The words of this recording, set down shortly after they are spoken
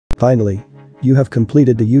Finally, you have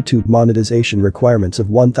completed the YouTube monetization requirements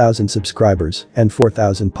of 1,000 subscribers and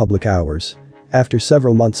 4,000 public hours. After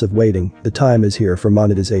several months of waiting, the time is here for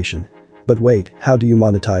monetization. But wait, how do you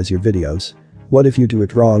monetize your videos? What if you do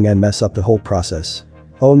it wrong and mess up the whole process?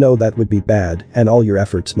 Oh no, that would be bad, and all your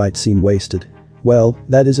efforts might seem wasted. Well,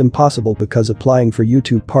 that is impossible because applying for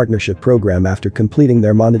YouTube partnership program after completing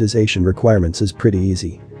their monetization requirements is pretty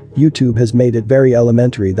easy. YouTube has made it very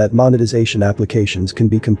elementary that monetization applications can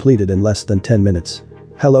be completed in less than 10 minutes.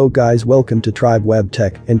 Hello guys, welcome to Tribe Web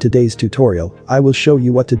Tech. In today's tutorial, I will show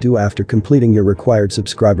you what to do after completing your required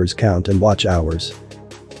subscribers count and watch hours.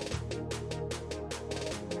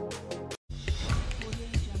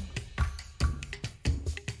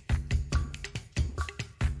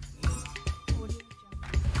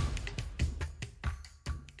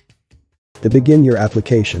 To begin your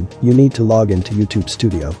application, you need to log into YouTube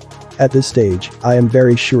Studio. At this stage, I am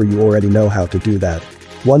very sure you already know how to do that.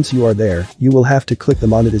 Once you are there, you will have to click the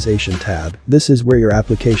Monetization tab. This is where your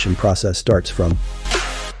application process starts from.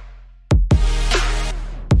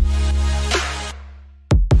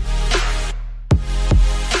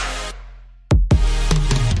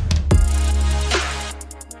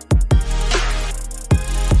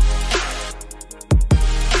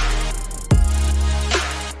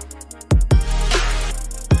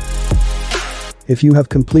 If you have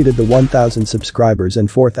completed the 1,000 subscribers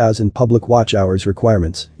and 4,000 public watch hours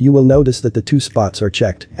requirements, you will notice that the two spots are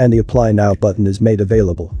checked and the Apply Now button is made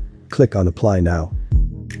available. Click on Apply Now.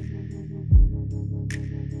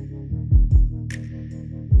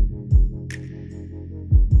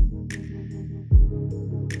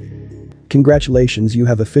 Congratulations, you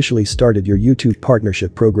have officially started your YouTube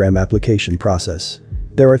partnership program application process.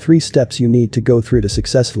 There are 3 steps you need to go through to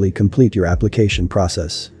successfully complete your application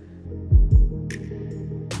process.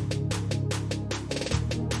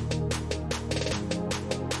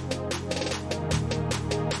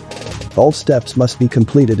 All steps must be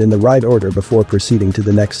completed in the right order before proceeding to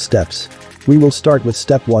the next steps. We will start with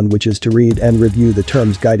step 1, which is to read and review the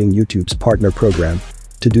terms guiding YouTube's partner program.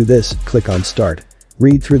 To do this, click on Start.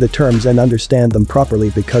 Read through the terms and understand them properly,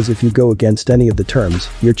 because if you go against any of the terms,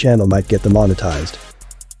 your channel might get demonetized.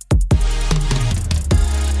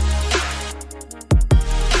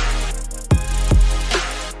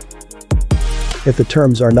 If the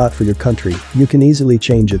terms are not for your country, you can easily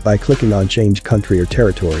change it by clicking on Change Country or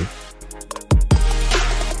Territory.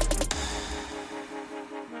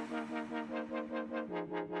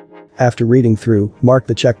 After reading through, mark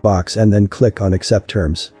the checkbox and then click on Accept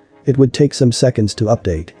Terms. It would take some seconds to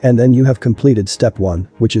update, and then you have completed step 1,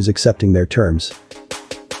 which is accepting their terms.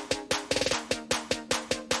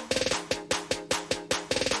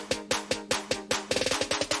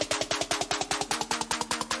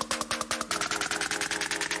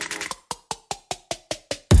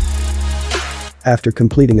 After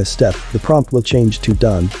completing a step, the prompt will change to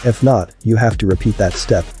Done. If not, you have to repeat that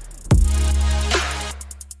step.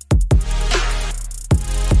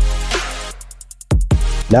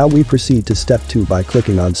 Now we proceed to step 2 by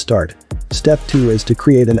clicking on Start. Step 2 is to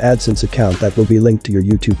create an Adsense account that will be linked to your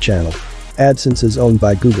YouTube channel. Adsense is owned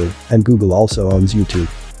by Google, and Google also owns YouTube.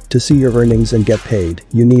 To see your earnings and get paid,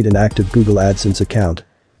 you need an active Google Adsense account.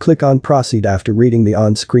 Click on Proceed. After reading the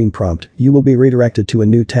on-screen prompt, you will be redirected to a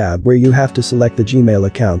new tab where you have to select the Gmail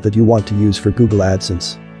account that you want to use for Google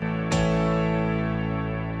Adsense.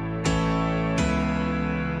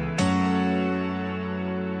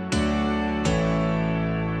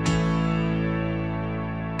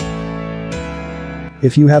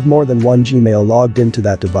 If you have more than one Gmail logged into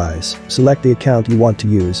that device, select the account you want to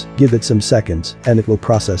use, give it some seconds, and it will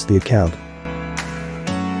process the account.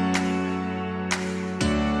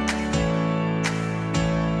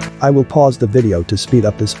 I will pause the video to speed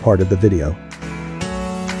up this part of the video.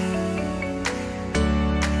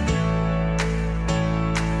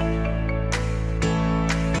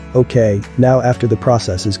 Okay, now after the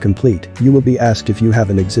process is complete, you will be asked if you have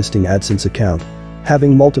an existing Adsense account.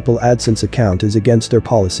 Having multiple Adsense account is against their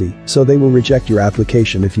policy, so they will reject your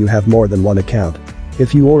application if you have more than one account.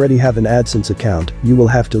 If you already have an Adsense account, you will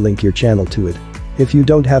have to link your channel to it. If you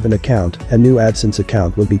don't have an account, a new Adsense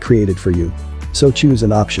account will be created for you. So choose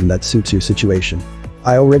an option that suits your situation.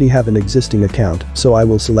 I already have an existing account, so I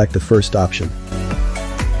will select the first option.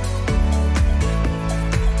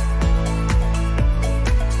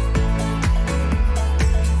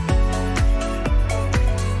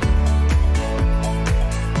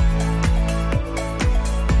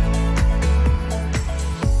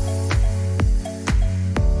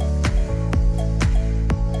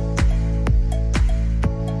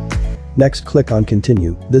 Next, click on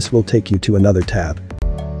Continue. This will take you to another tab.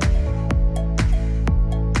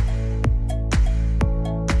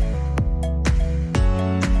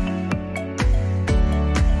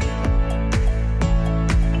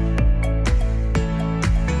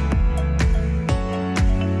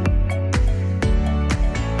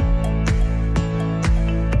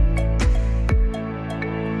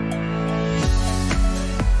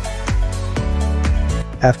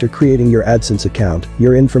 After creating your Adsense account,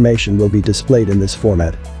 your information will be displayed in this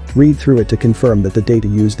format. Read through it to confirm that the data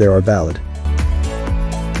used there are valid.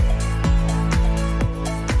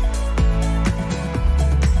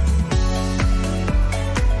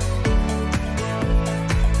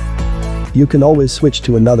 You can always switch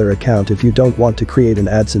to another account if you don't want to create an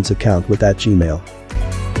Adsense account with that Gmail.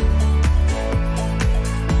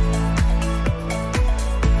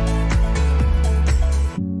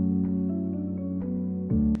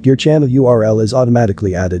 Your channel URL is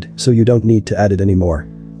automatically added, so you don't need to add it anymore.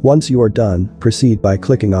 Once you are done, proceed by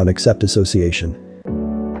clicking on Accept Association.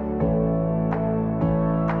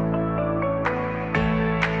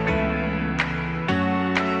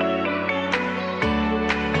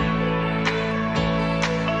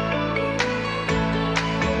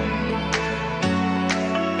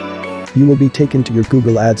 You will be taken to your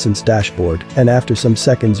Google AdSense dashboard, and after some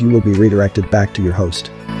seconds you will be redirected back to your host.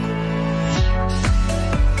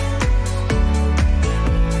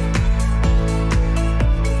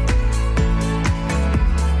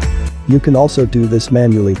 You can also do this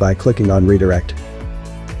manually by clicking on Redirect.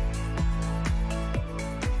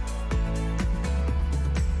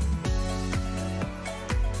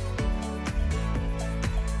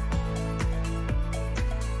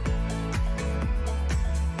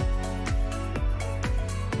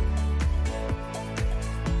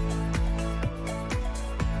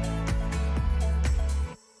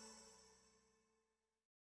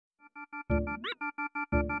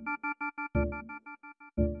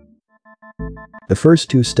 The first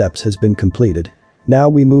 2 steps has been completed. Now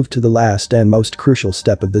we move to the last and most crucial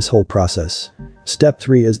step of this whole process. Step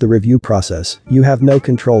 3 is the review process. You have no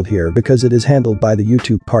control here because it is handled by the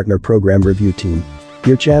YouTube Partner Program Review team.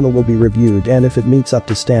 Your channel will be reviewed, and if it meets up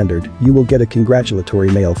to standard, you will get a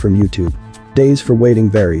congratulatory mail from YouTube. Days for waiting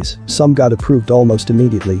varies. Some got approved almost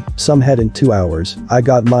immediately, some had in 2 hours. I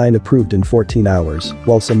got mine approved in 14 hours,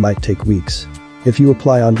 while some might take weeks. If you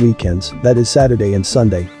apply on weekends, that is Saturday and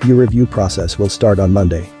Sunday, your review process will start on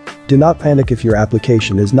Monday. Do not panic if your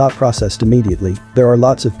application is not processed immediately. There are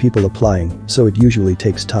lots of people applying, so it usually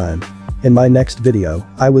takes time. In my next video,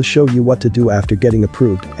 I will show you what to do after getting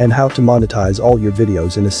approved and how to monetize all your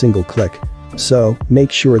videos in a single click. So,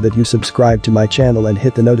 make sure that you subscribe to my channel and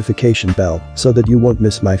hit the notification bell so that you won't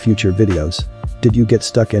miss my future videos. Did you get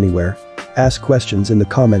stuck anywhere? Ask questions in the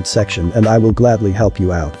comment section and I will gladly help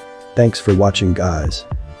you out. Thanks for watching, guys.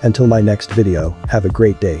 Until my next video, have a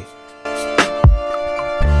great day.